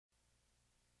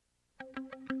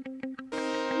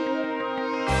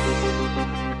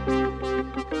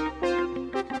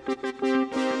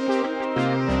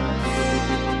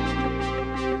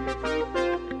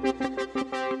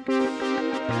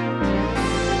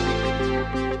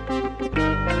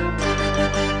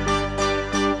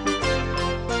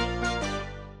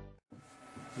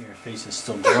face is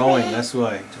still growing, that's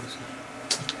why.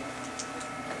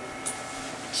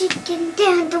 Chicken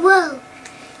down the road.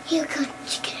 Here comes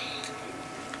chicken.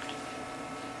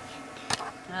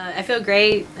 I feel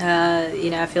great.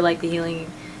 I feel like the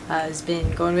healing has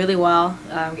been going really well.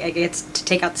 I get to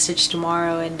take out the stitch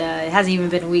tomorrow, and it hasn't even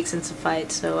been a week since the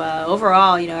fight. So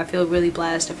overall, I feel really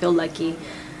blessed. I feel lucky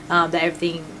that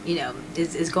everything,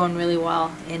 is going really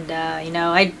well. And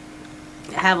I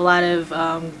have a lot of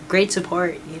great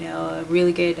support. A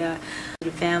really good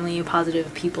family and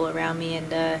positive people around me,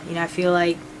 and I feel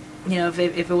like, if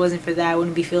it wasn't for that, I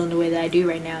wouldn't be feeling the way that I do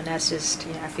right now. And that's just,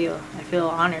 I feel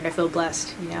honored. I feel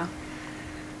blessed.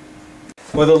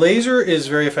 Well, the laser is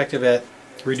very effective at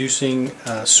reducing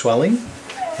swelling.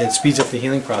 It speeds up the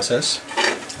healing process.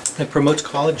 It promotes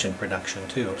collagen production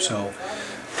too. So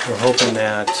we're hoping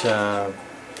that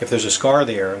if there's a scar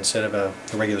there, instead of a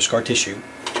regular scar tissue,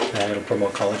 it'll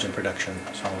promote collagen production.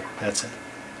 So that's it.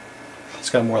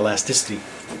 It's got more elasticity.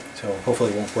 So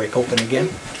hopefully it won't break open again.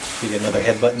 If you get another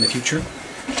headbutt in the future,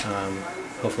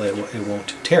 hopefully it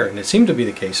won't tear. And it seemed to be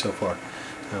the case so far.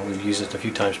 We've used it a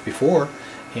few times before,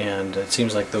 and it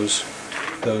seems like those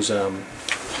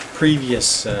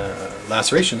previous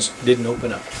lacerations didn't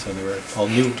open up. So they were all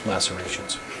new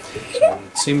lacerations. So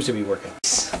it seems to be working.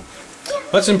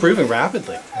 But it's improving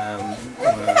rapidly.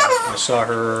 I saw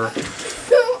her.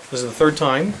 This is the third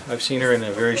time I've seen her in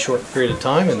a very short period of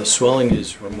time, and the swelling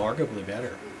is remarkably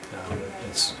better.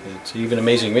 It's even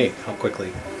amazing me how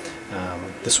quickly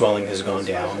the swelling has gone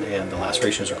down and the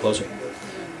lacerations are closing.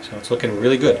 So it's looking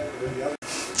really good.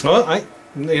 Well,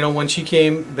 when she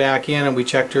came back in and we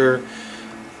checked her,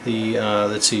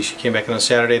 let's see, she came back in on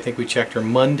Saturday. I think we checked her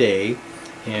Monday,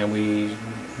 and we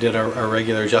did our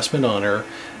regular adjustment on her.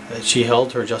 She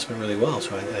held her adjustment really well,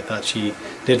 so I thought she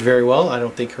did very well. I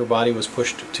don't think her body was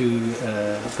pushed to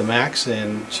the max,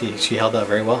 and she held up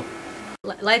very well.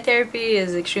 Light therapy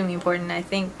is extremely important. I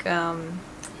think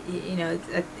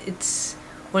it's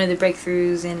one of the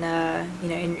breakthroughs in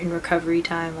in recovery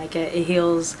time. Like it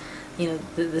heals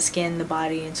the skin, the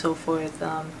body, and so forth.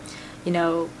 I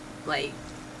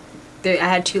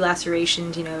had 2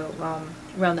 lacerations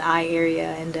around the eye area,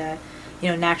 and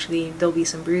naturally there'll be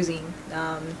some bruising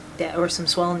or some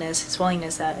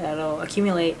swellingness that'll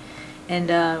accumulate,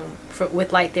 and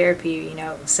with light therapy,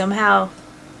 somehow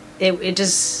it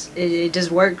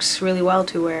just works really well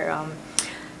to where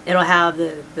it'll have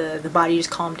the body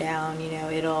just calm down.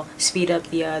 It'll speed up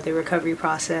the recovery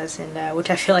process, and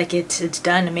which I feel like it's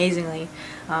done amazingly.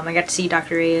 I got to see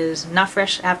Dr. Reyes not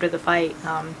fresh after the fight.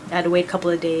 I had to wait a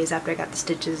couple of days after I got the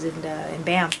stitches, and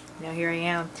bam, here I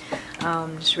am,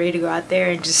 just ready to go out there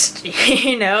and just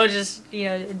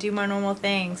do my normal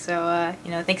thing. So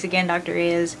thanks again, Dr.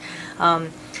 Reyes.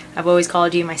 I've always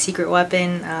called you my secret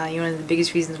weapon. You're one of the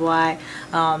biggest reasons why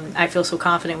I feel so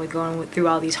confident with going through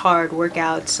all these hard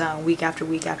workouts week after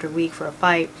week after week for a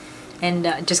fight. And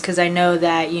just because I know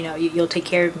that you'll take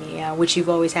care of me, which you've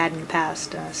always had in the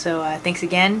past. So thanks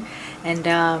again, and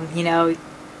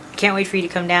can't wait for you to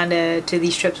come down to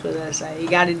these trips with us. You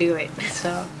got to do it.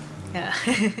 So yeah.